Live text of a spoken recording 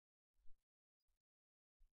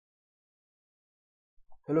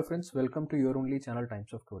Hello friends, welcome to your only channel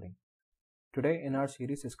Times of Coding. Today in our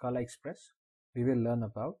series SCALA Express, we will learn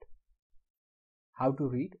about how to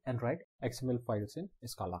read and write XML files in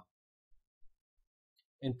SCALA.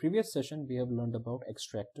 In previous session, we have learned about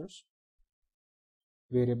extractors,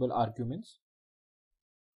 variable argument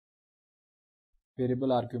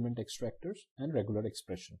extractors, and regular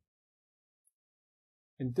expression.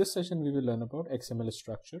 In this session, we will learn about XML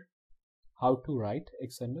structure, how to write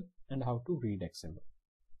XML and how to read XML.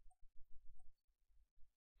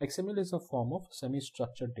 XML is a form of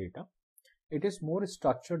semi-structured data. It is more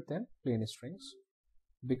structured than plain strings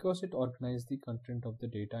because it organizes the content of the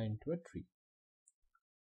data into a tree.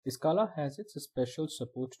 SCALA has its special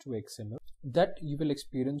support to XML that you will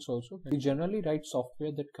experience also. We generally write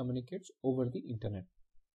software that communicates over the internet,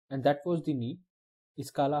 and that was the need.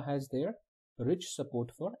 SCALA has their rich support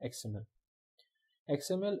for XML.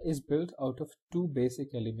 XML is built out of two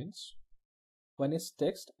basic elements. One is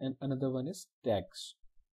text and another one is tags.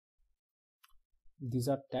 These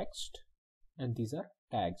are text and these are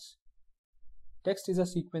tags. Text is a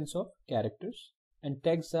sequence of characters and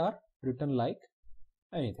tags are written like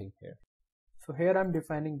anything here. So here I'm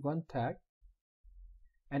defining one tag,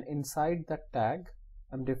 and inside that tag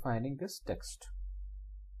I'm defining this text.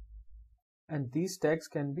 And these tags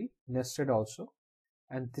can be nested also,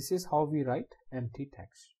 and this is how we write empty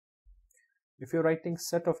tags. If you're writing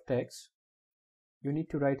set of tags, you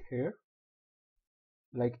need to write here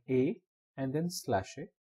like A and then /a.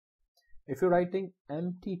 If you're writing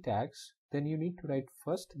empty tags, then you need to write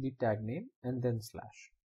first the tag name and then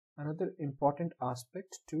slash. Another important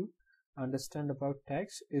aspect to understand about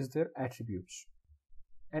tags is their attributes.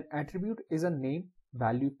 An attribute is a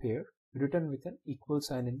name-value pair written with an equal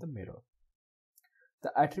sign in the middle.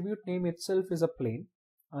 The attribute name itself is a plain,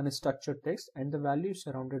 unstructured text, and the value is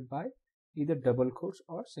surrounded by either double quotes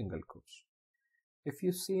or single quotes. If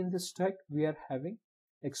you see in this tag, we are having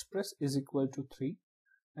express is equal to 3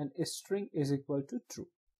 and string is equal to true.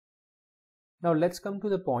 Now let's come to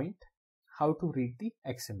the point how to read the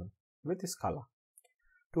XML with SCALA.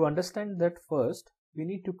 To understand that, first we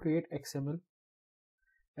need to create XML,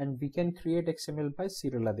 and we can create XML by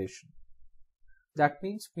serialization. That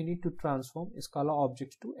means we need to transform SCALA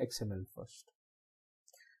object to XML first.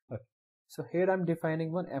 Okay. So here I'm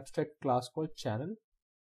defining one abstract class called channel,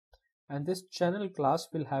 and this channel class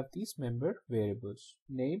will have these member variables: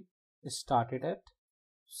 name, started at,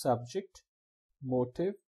 subject,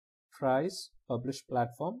 motive, price, published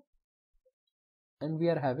platform, and we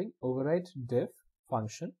are having override def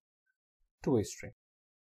function toString,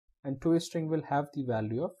 and toString will have the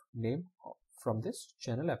value of name from this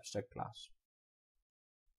channel abstract class.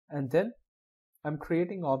 And then I'm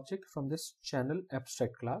creating object from this channel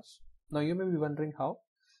abstract class. Now you may be wondering how.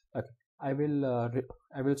 Okay, I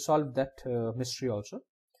will solve that mystery also.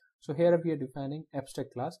 So here we are defining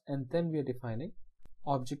abstract class, and then we are defining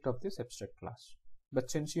object of this abstract class.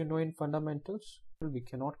 But since you know in fundamentals, we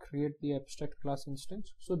cannot create the abstract class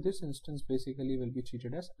instance, so this instance basically will be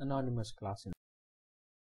treated as anonymous class.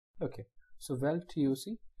 Okay, so val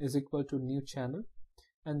TOC is equal to new channel,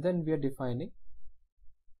 and then we are defining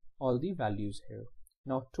all the values here.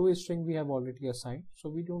 Now toString we have already assigned, so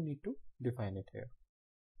we don't need to define it here.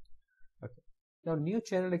 Okay. Now new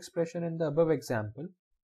channel expression in the above example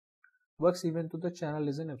works even though the channel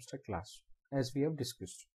is an abstract class, as we have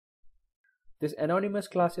discussed. This anonymous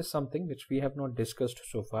class is something which we have not discussed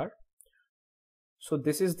so far. So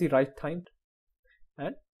this is the right time,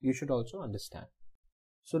 and you should also understand.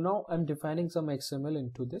 So now I'm defining some XML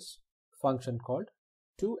into this function called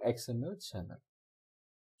toXML_channel.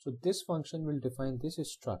 So this function will define this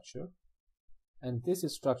structure, and this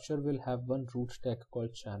structure will have one root tag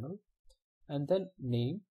called channel, and then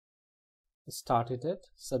name, started at,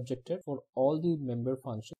 subjected for all the member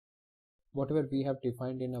functions. Whatever we have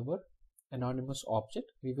defined in our anonymous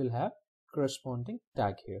object, we will have corresponding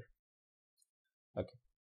tag here. Okay.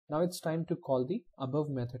 Now it's time to call the above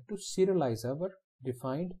method to serialize our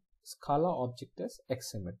defined SCALA object as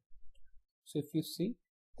XML. So if you see,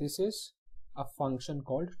 this is a function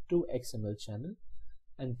called toXML_channel,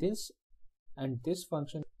 and this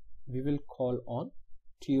function we will call on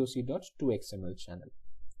toc.toXML_channel.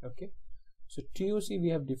 Okay, so toc we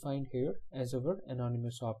have defined here as our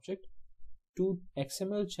anonymous object.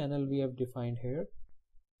 toXML_channel we have defined here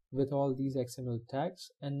with all these XML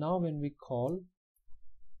tags, and now when we call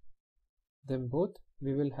them both,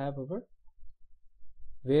 we will have our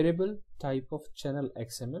variable type of channel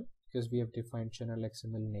XML, because we have defined channel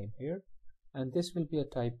XML name here, and this will be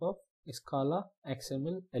a type of SCALA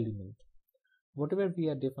XML element. Whatever we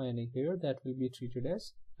are defining here, that will be treated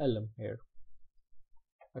as LM here.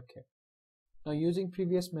 Okay. Now using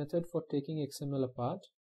previous method for taking XML apart,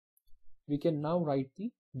 we can now write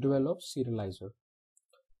the develop serializer,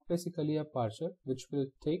 basically a parser which will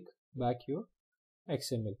take back your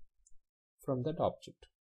XML from that object.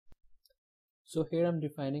 So here I'm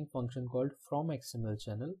defining function called from XML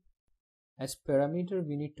channel. As parameter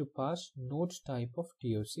we need to pass node type of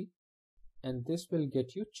TOC, and this will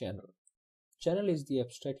get you channel. Channel is the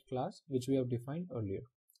abstract class which we have defined earlier.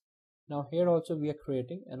 Now here also we are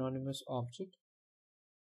creating anonymous object,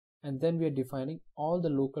 and then we are defining all the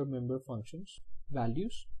local member functions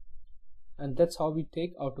values, and that's how we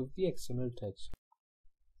take out of the XML text.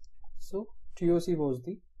 So TOC was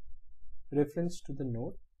the reference to the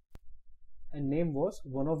node, and name was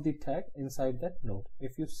one of the tag inside that node.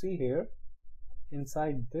 If you see here,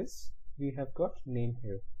 inside this we have got name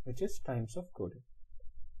here, which is times of coding.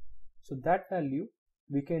 So that value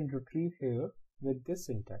we can retrieve here with this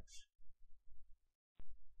syntax.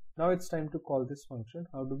 Now it's time to call this function.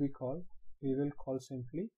 How do we call? We will call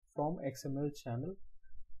simply from XML channel,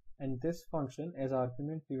 and this function as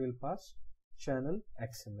argument we will pass channel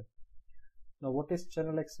XML. Now what is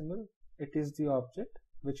channel XML? It is the object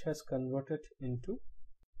which has converted into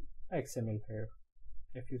XML here,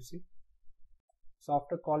 if you see. So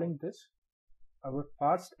after calling this, our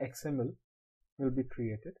parsed XML will be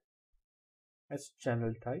created as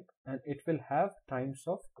channel type, and it will have times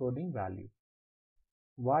of coding value.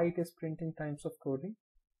 Why it is printing times of coding?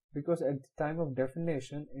 Because at the time of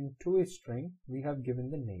definition in toString we have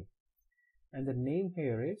given the name, and the name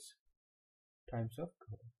here is times of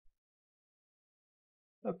coding.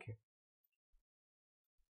 Okay.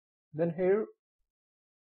 Then here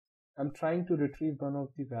I'm trying to retrieve one of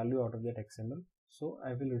the value out of that XML, so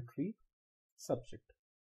I will retrieve subject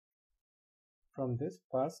from this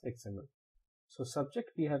parsed XML. So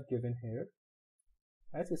subject we have given here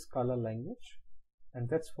as a SCALA language, and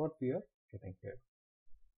that's what we are getting here.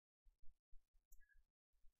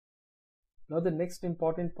 Now the next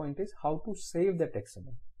important point is how to save that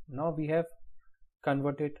XML. Now we have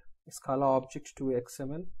converted SCALA object to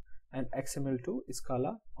XML and XML to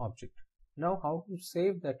SCALA object. Now how to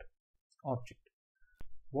save that object?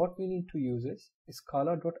 What we need to use is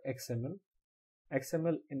scala.xml,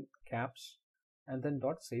 XML in caps, and then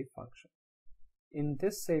 .save function. In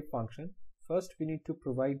this save function, first we need to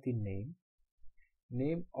provide the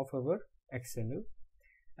name of our XML,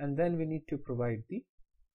 and then we need to provide the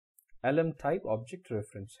LM type object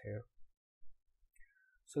reference here.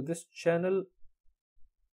 So this channel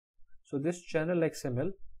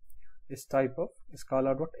XML is type of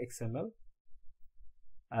scala.xml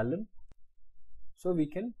LM, so we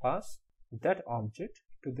can pass that object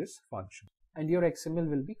to this function and your XML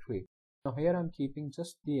will be created. Now here I'm keeping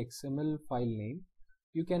just the XML file name.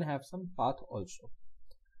 You can have some path also.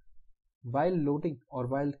 While loading or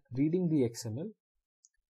while reading the XML,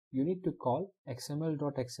 you need to call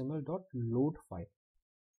xml.xml.load file.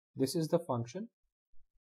 This is the function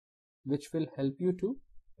which will help you to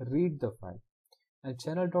read the file, and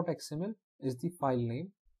channel.xml is the file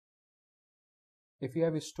name. If you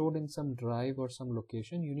have stored in some drive or some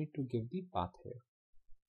location, you need to give the path here.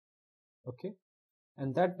 Okay,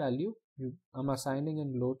 and that value I'm assigning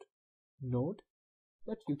in load node,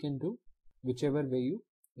 but you can do whichever way you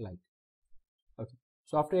like. Okay,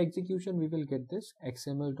 so after execution we will get this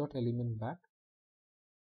xml.element back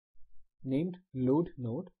named load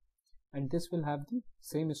node, and this will have the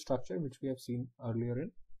same structure which we have seen earlier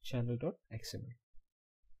in channel.xml.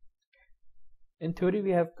 In theory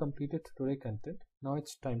we have completed tutorial content. Now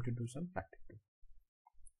it's time to do some practical.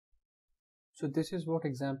 So this is what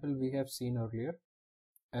example we have seen earlier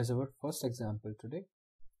as our first example today.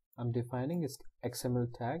 I'm defining its XML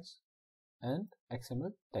tags and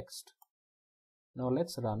XML text. Now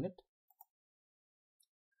let's run it.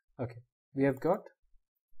 Okay, we have got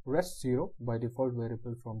rest0 by default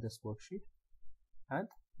variable from this worksheet, and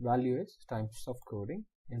value is times of coding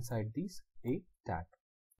inside these a tag.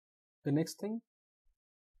 The next thing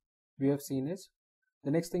we have seen is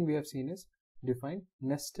define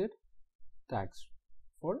nested tags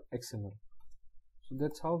for XML. So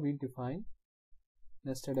that's how we define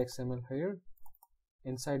nested XML here.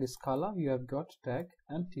 Inside Scala you have got tag,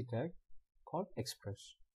 empty tag called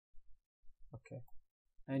express. Okay,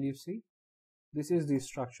 and you see this is the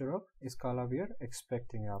structure of Scala we are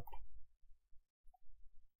expecting out.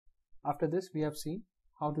 After this we have seen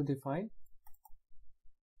how to define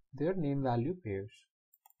their name value pairs.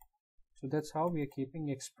 So that's how we are keeping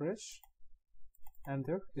express and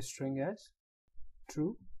their string as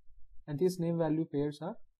true, and these name value pairs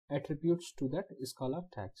are attributes to that Scala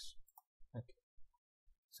tags. Okay,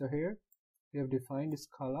 so here we have defined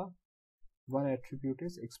Scala one attribute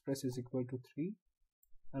is express is equal to 3,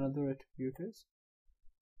 another attribute is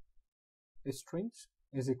strings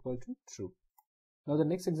is equal to true. Now the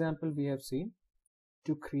next example we have seen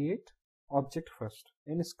to create object first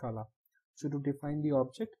in Scala. So to define the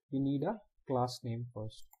object we need a class name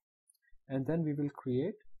first, and then we will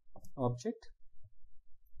create object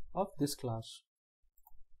of this class.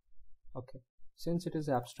 Okay, since it is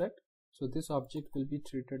abstract, so this object will be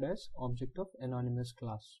treated as object of anonymous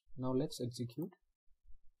class. Now let's execute,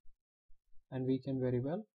 and we can very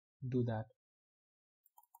well do that.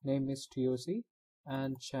 Name is TOC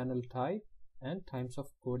and channel type and times of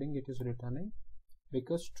coding it is returning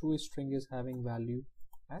because toString is having value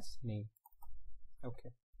as name.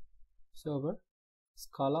 Okay, so our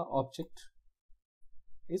Scala object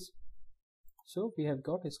is, so we have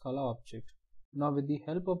got a Scala object. Now with the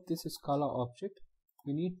help of this Scala object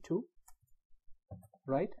we need to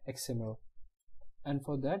write XML, and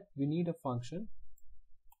for that we need a function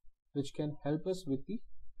which can help us with the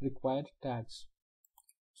required tags.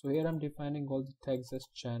 So here I'm defining all the tags as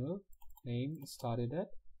channel, name, started at,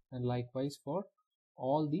 and likewise for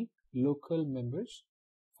all the local members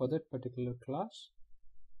for that particular class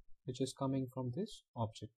which is coming from this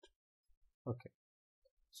object. Okay,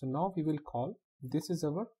 so now we will call, this is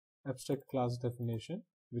our abstract class definition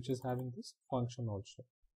which is having this function also.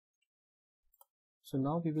 So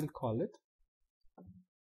now we will call it,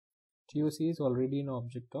 TOC is already an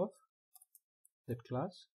object of that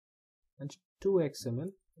class, and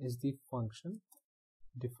toXML is the function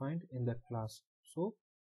defined in that class. So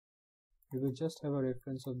we will just have a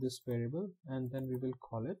reference of this variable and then we will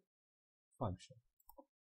call it function.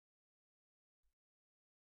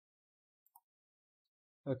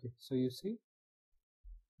 Okay, so you see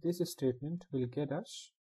this statement will get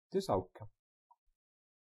us this outcome,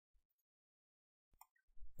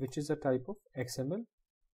 which is a type of XML,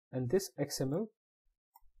 and this XML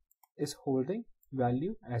is holding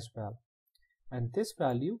value as well, and this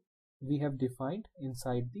value we have defined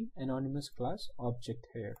inside the anonymous class object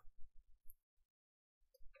here.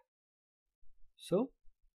 So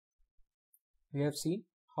we have seen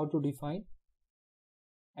how to define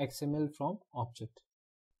XML from object.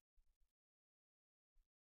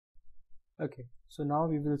 Okay, so now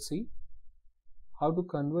we will see how to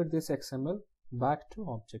convert this XML back to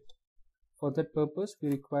object. For that purpose we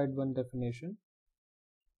required one definition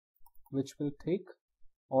which will take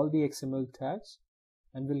all the XML tags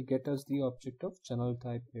and will get us the object of channel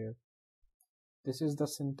type here. This is the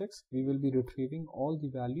syntax. We will be retrieving all the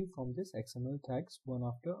value from this XML tags one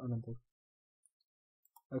after another.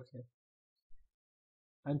 Okay,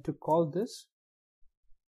 and to call this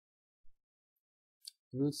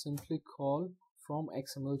we will simply call from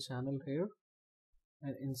XML channel here,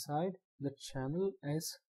 and inside the channel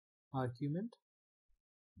as argument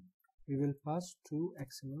we will pass to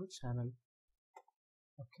XML channel.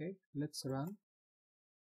 Okay, let's run,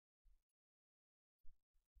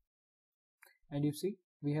 and you see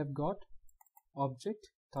we have got object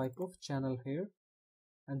type of channel here,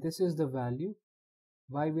 and this is the value.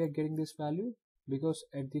 Why we are getting this value? Because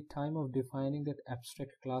at the time of defining that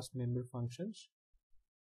abstract class member functions,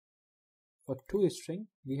 for toString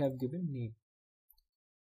we have given name.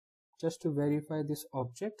 Just to verify this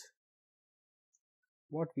object,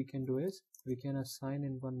 what we can do is we can assign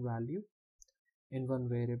in one value in one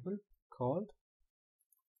variable called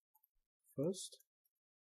first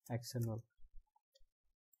XML,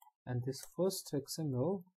 and this first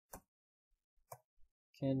XML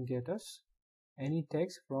can get us any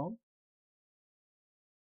text from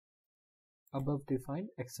above defined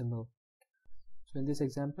XML. So in this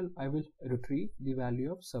example I will retrieve the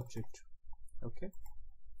value of subject. Okay,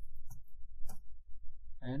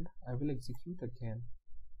 and I will execute again.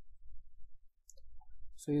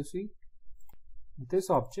 So you see this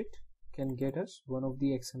object can get us one of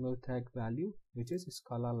the XML tag value which is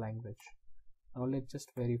Scala language. Now let's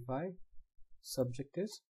just verify subject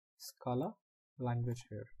is Scala language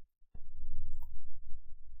here.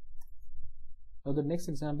 Now the next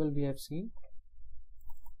example we have seen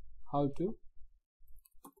how to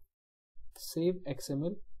save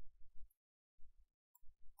XML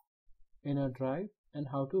in a drive and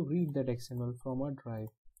how to read that XML from a drive.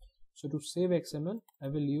 So to save XML I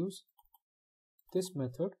will use this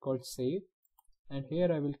method called save, and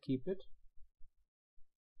here I will keep it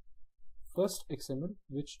first XML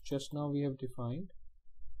which just now we have defined.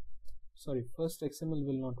 Sorry, first XML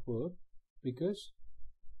will not work because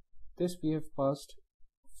this we have passed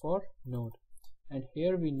for node, and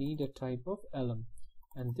here we need a type of element,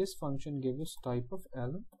 and this function gives us type of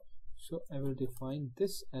element. So I will define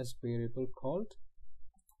this as variable called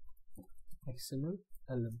XML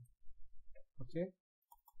element. Okay,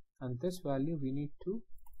 and this value we need to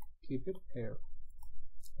keep it here.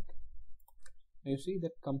 Okay. Now you see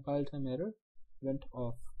that compile time error went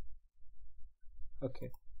off.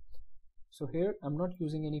 Okay, so here I'm not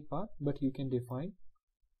using any path, but you can define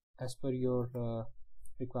as per your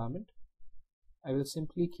requirement. I will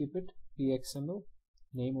simply keep it the XML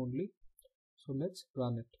name only. So let's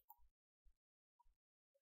run it.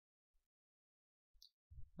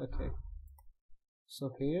 Okay,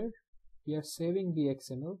 so here we are saving the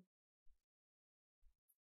XML,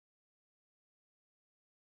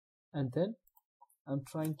 and then I'm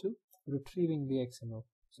trying to retrieving the XML.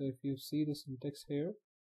 So if you see the syntax here,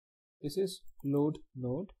 this is load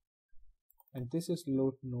node and this is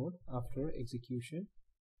load node after execution,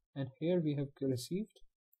 and here we have received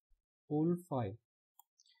whole file,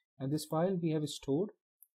 and this file we have stored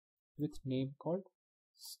with name called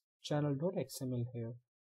channel.xml here,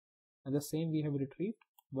 and the same we have retrieved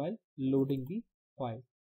while loading the file.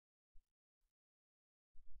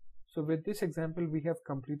 So with this example we have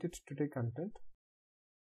completed today's content.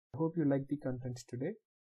 I hope you like the content today.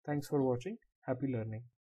 Thanks for watching. Happy learning.